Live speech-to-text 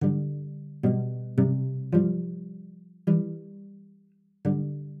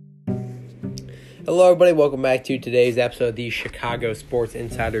Hello, everybody. Welcome back to today's episode of the Chicago Sports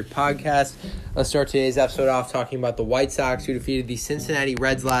Insider Podcast. Let's start today's episode off talking about the White Sox, who defeated the Cincinnati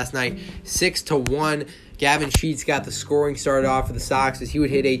Reds last night 6-1. Gavin Sheets got the scoring started off for the Sox as he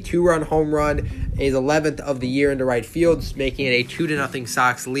would hit a 2-run home run, his 11th of the year into right field, making it a 2-0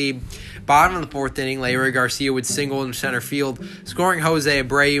 Sox lead. Bottom of the fourth inning, Leury Garcia would single in center field, scoring Jose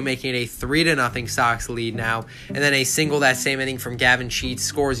Abreu, making it a 3-0 Sox lead now. And then a single that same inning from Gavin Sheets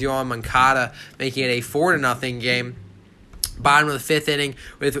scores Yoan Moncada, making it a 4-0 game. Bottom of the fifth inning,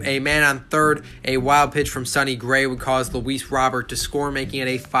 with a man on third, a wild pitch from Sonny Gray would cause Luis Robert to score, making it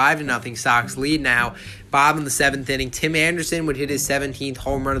a 5-0 Sox lead now. Bottom of the seventh inning, Tim Anderson would hit his 17th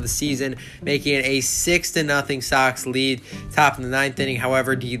home run of the season, making it a 6-0 Sox lead. Top of the ninth inning,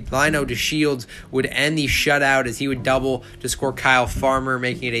 however, Delino DeShields would end the shutout as he would double to score Kyle Farmer,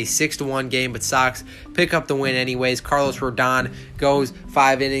 making it a 6-1 game, but Sox pick up the win anyways. Carlos Rodon goes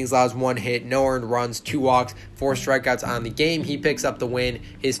 5 innings, allows 1 hit, no earned runs, 2 walks, 4 strikeouts on the game. He picks up the win,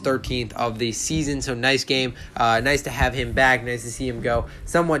 his 13th of the season, so nice game. Nice to have him back, nice to see him go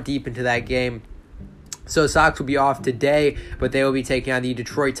somewhat deep into that game. So Sox will be off today, but they will be taking on the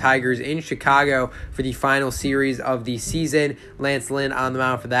Detroit Tigers in Chicago for the final series of the season. Lance Lynn on the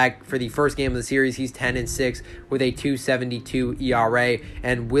mound for that. For the first game of the series, he's 10-6 with a 2.72 ERA.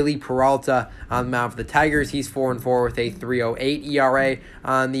 And Willie Peralta on the mound for the Tigers. He's 4-4 with a 3.08 ERA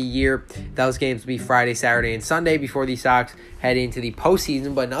on the year. Those games will be Friday, Saturday, and Sunday before the Sox head into the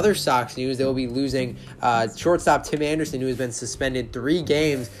postseason. But in other Sox news, they will be losing shortstop Tim Anderson, who has been suspended 3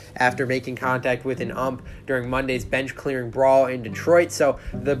 games after making contact with an ump during Monday's bench-clearing brawl in Detroit. So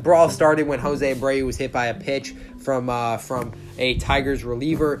the brawl started when Jose Abreu was hit by a pitch from a Tigers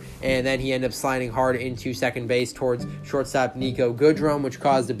reliever, and then he ended up sliding hard into second base towards shortstop Niko Goodrum, which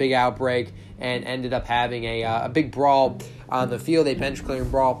caused a big outbreak and ended up having a big brawl on the field, a bench-clearing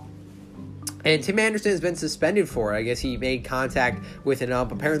brawl. And Tim Anderson has been suspended for it. I guess he made contact with an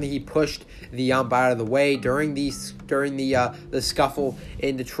ump. Apparently, he pushed the ump out of the way during the scuffle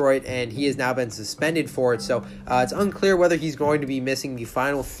in Detroit, and he has now been suspended for it. So it's unclear whether he's going to be missing the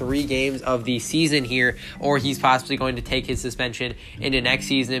final 3 games of the season here, or he's possibly going to take his suspension into next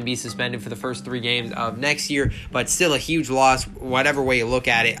season and be suspended for the first 3 games of next year. But still a huge loss, whatever way you look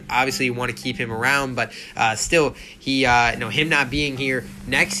at it. Obviously, you want to keep him around, but still, him not being here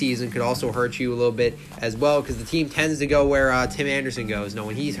next season could also hurt you a little bit as well, because the team tends to go where Tim Anderson goes.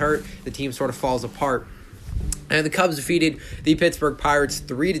 When he's hurt, the team sort of falls apart. And the Cubs defeated the Pittsburgh Pirates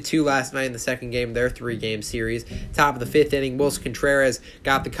 3-2 last night in the second game of their 3-game series. Top of the fifth inning, Wilson Contreras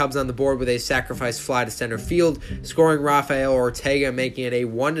got the Cubs on the board with a sacrifice fly to center field, scoring Rafael Ortega, making it a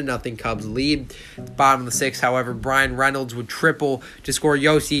 1-0 Cubs lead. Bottom of the sixth, however, Brian Reynolds would triple to score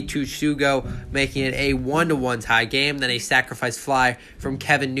Yoshi Tsutsugo, making it a 1-1 tie game. Then a sacrifice fly from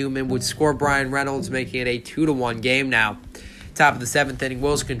Kevin Newman would score Brian Reynolds, making it a 2-1 game now. Top of the seventh inning,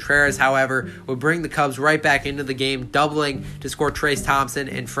 Wilson Contreras, however, would bring the Cubs right back into the game, doubling to score Trace Thompson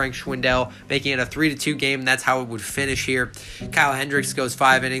and Frank Schwindel, making it a 3-2 game. That's how it would finish here. Kyle Hendricks goes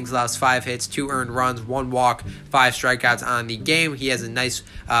 5 innings, allows 5 hits, 2 earned runs, 1 walk, 5 strikeouts on the game. He has a nice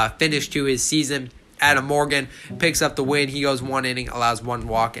finish to his season. Adam Morgan picks up the win. He goes 1 inning, allows 1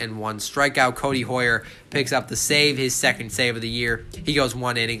 walk and 1 strikeout. Cody Hoyer picks up the save, his second save of the year. He goes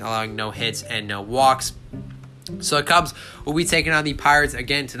 1 inning, allowing no hits and no walks. So the Cubs will be taking on the Pirates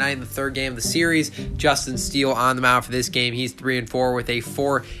again tonight in the third game of the series. Justin Steele on the mound for this game. He's 3-4 with a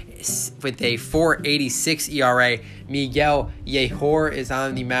 4.86 ERA. Miguel Yajor is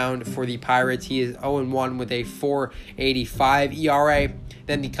on the mound for the Pirates. He is 0-1 with a 4.85 ERA.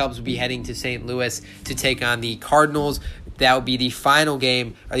 Then the Cubs will be heading to St. Louis to take on the Cardinals. That will be the final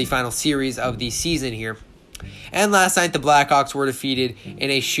game, or the final series of the season here. And last night, the Blackhawks were defeated in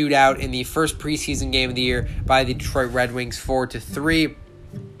a shootout in the first preseason game of the year by the Detroit Red Wings 4-3.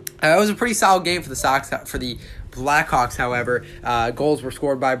 It was a pretty solid game for the Blackhawks, however. Goals were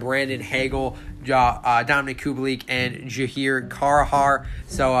scored by Brandon Hagel, Dominic Kubalik, and Jahir Kharar.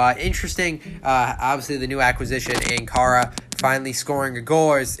 So interesting. Obviously, the new acquisition in Kharar finally scoring a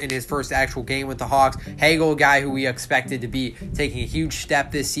goal in his first actual game with the Hawks. Hagel, a guy who we expected to be taking a huge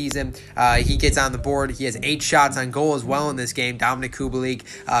step this season. He gets on the board. He has 8 shots on goal as well in this game. Dominic Kubalik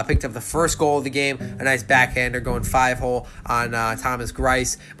picked up the first goal of the game, a nice backhander going 5-hole on Thomas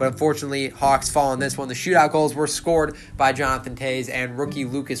Greiss. But unfortunately, Hawks fall in this one. The shootout goals were scored by Jonathan Toews and rookie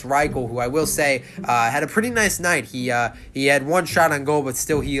Lucas Reichel, who I will say had a pretty nice night. He had 1 shot on goal, but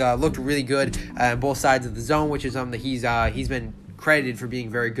still he looked really good on both sides of the zone, which is something that he's been credited for being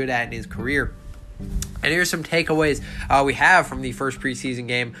very good at in his career. And here's some takeaways we have from the first preseason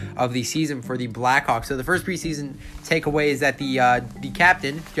game of the season for the Blackhawks. So the first preseason takeaway is that the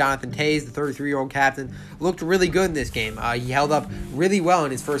captain, Jonathan Toews, the 33-year-old captain, looked really good in this game. He held up really well in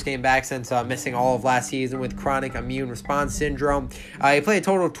his first game back since missing all of last season with chronic immune response syndrome. He played a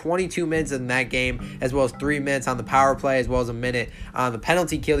total of 22 minutes in that game, as well as 3 minutes on the power play, as well as a minute on the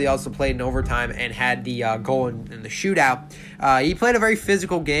penalty kill. He also played in overtime and had the goal in the shootout. He played a very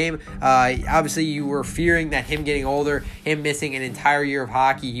physical game. Obviously, you were fearing that him getting older, him missing an entire year of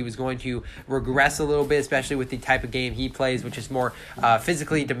hockey, he was going to regress a little bit, especially with the type of game he plays, which is more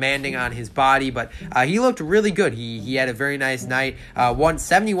physically demanding on his body. But he looked really good. He had a very nice night. Won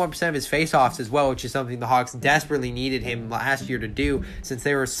 71% of his faceoffs as well, which is something the Hawks desperately needed him last year to do, since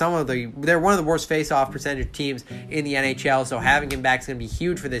they're one of the worst faceoff percentage teams in the NHL. So having him back is going to be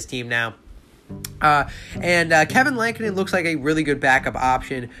huge for this team now. Kevin Lankinen looks like a really good backup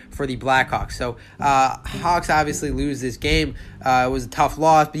option for the Blackhawks. So Hawks obviously lose this game. It was a tough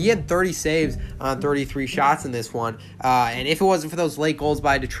loss, but he had 30 saves on 33 shots in this one. And if it wasn't for those late goals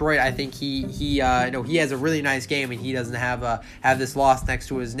by Detroit, I think he has a really nice game, and he doesn't have this loss next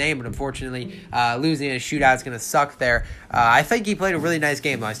to his name. But unfortunately, losing in a shootout is going to suck there. I think he played a really nice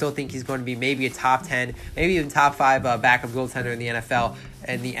game, though. I still think he's going to be maybe a top 10, maybe even top 5 backup goaltender in the NFL.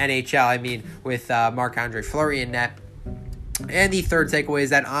 And the NHL, I mean, with Marc-Andre Fleury in net. And the third takeaway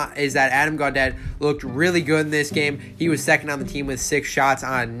is that Adam Gaudette looked really good in this game. He was second on the team with 6 shots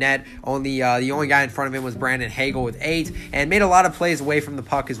on net. The only guy in front of him was Brandon Hagel with 8, and made a lot of plays away from the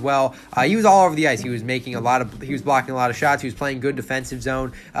puck as well. He was all over the ice. He was blocking a lot of shots. He was playing good defensive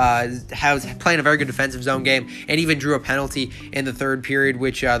zone. Was playing a very good defensive zone game, and even drew a penalty in the third period,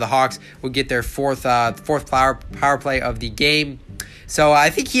 which the Hawks would get their fourth power play of the game. So I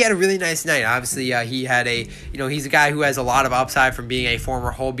think he had a really nice night. Obviously, he's a guy who has a lot of upside from being a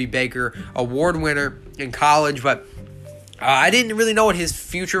former Holby Baker Award winner in college, but I didn't really know what his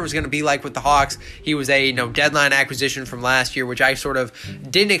future was going to be like with the Hawks. He was a deadline acquisition from last year, which I sort of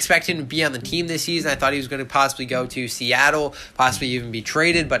didn't expect him to be on the team this season. I thought he was going to possibly go to Seattle, possibly even be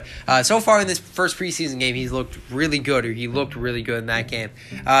traded. But so far in this first preseason game, he looked really good in that game.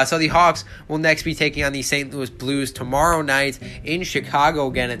 So the Hawks will next be taking on the St. Louis Blues tomorrow night in Chicago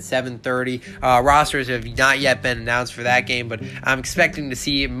again at 7:30. Rosters have not yet been announced for that game, but I'm expecting to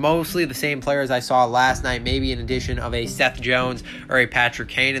see mostly the same players I saw last night, maybe an addition of a Seth Jones or a Patrick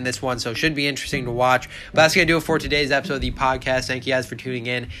Kane in this one, so it should be interesting to watch. But that's going to do it for today's episode of the podcast. Thank you guys for tuning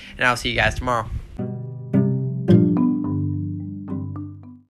in, and I'll see you guys tomorrow.